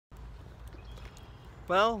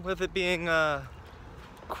Well, with it being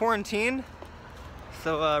quarantine,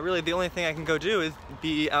 so really the only thing I can go do is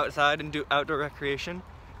be outside and do outdoor recreation.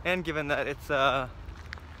 And given that it's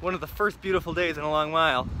one of the first beautiful days in a long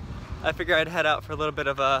while, I figure I'd head out for a little bit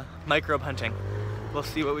of microbe hunting. We'll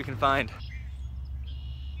see what we can find.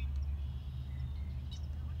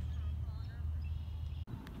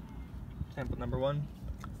 Sample number 1.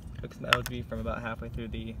 Took some algae from about halfway through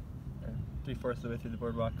the, 3/4 of the way through the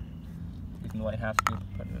boardwalk. Taking the white half scoop,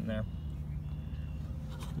 putting it in there.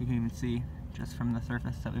 You can even see just from the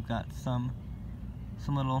surface that we've got some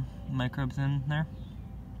little microbes in there.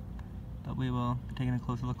 But we will be taking a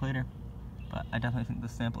closer look later. But I definitely think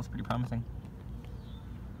this sample is pretty promising.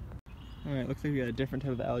 Alright, looks like we got a different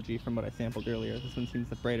type of algae from what I sampled earlier. This one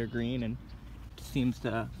seems a brighter green and seems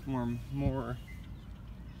to form more,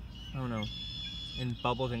 I don't know, in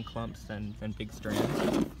bubbles and clumps than big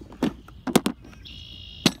strands.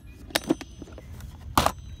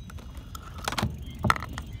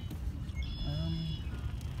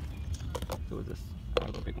 So is this?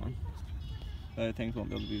 Oh, the big one. The other things won't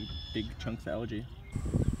be able to be big chunks of algae.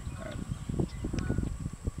 Alright.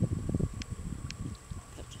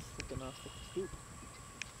 That's just slipping off the scoop.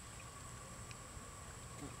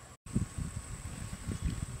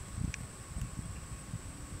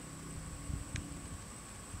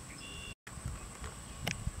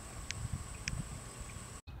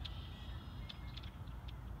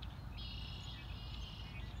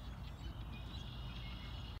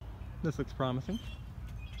 This looks promising.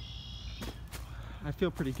 I feel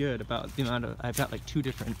pretty good about the amount of, I've got like 2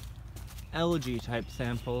 different algae type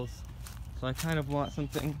samples. So I kind of want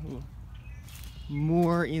something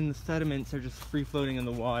more in the sediments or just free floating in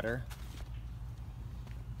the water.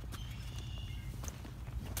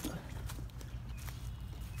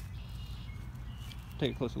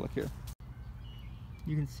 Take a closer look here.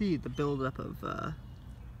 You can see the buildup of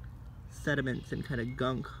sediments and kind of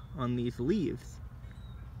gunk on these leaves.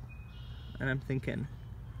 And I'm thinking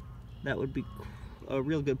that would be a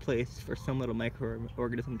real good place for some little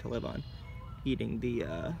microorganism to live on, eating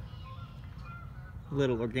the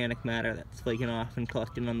little organic matter that's flaking off and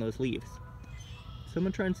collecting on those leaves. So I'm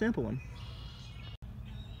gonna try and sample one.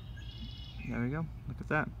 There we go, look at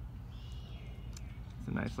that. It's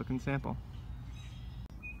a nice looking sample.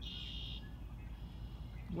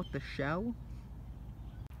 What the shell?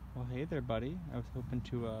 Well, hey there, buddy. I was hoping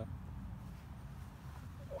to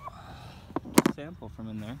sample from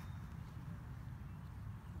in there.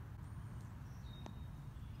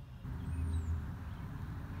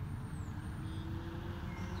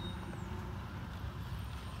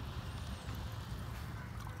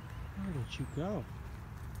 Where did you go?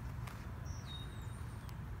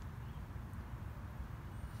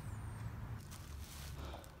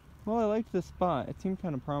 Well, I liked this spot. It seemed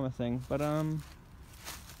kind of promising, but I'm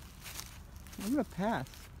gonna pass.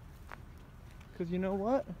 'Cause you know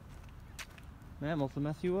what? Mammals will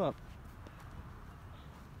mess you up.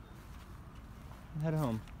 Head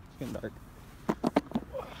home. It's getting dark.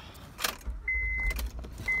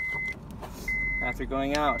 After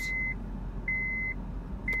going out,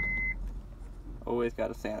 always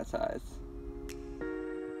gotta sanitize.